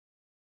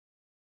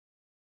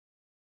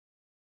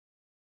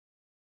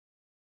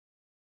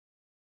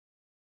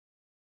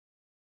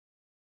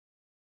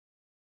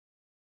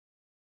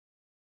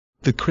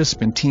The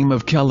Crispin team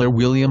of Keller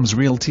Williams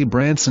Realty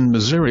Branson,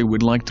 Missouri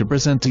would like to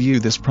present to you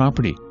this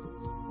property.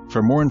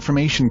 For more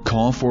information,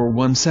 call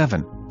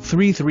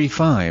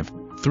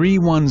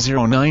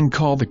 417-335-3109.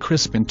 Call the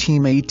Crispin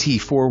team at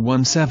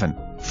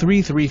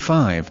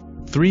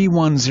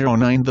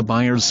 417-335-3109. The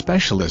buyer's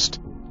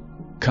specialist.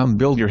 Come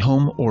build your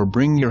home or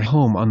bring your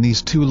home on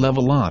these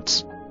 2-level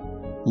lots.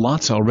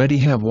 Lots already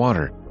have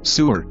water,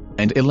 sewer,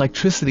 and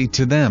electricity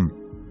to them.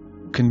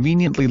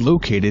 Conveniently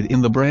located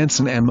in the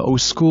Branson MO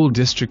School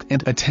District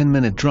and a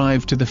 10-minute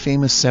drive to the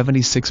famous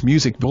 76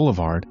 Music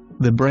Boulevard,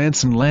 the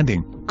Branson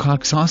Landing,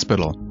 Cox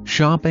Hospital,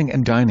 shopping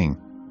and dining.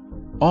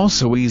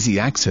 Also easy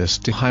access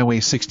to Highway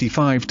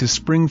 65 to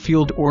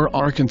Springfield or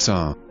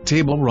Arkansas,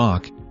 Table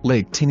Rock,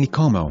 Lake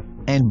Taneycomo,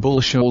 and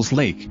Bull Shoals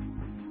Lake.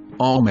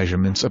 All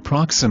measurements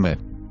approximate.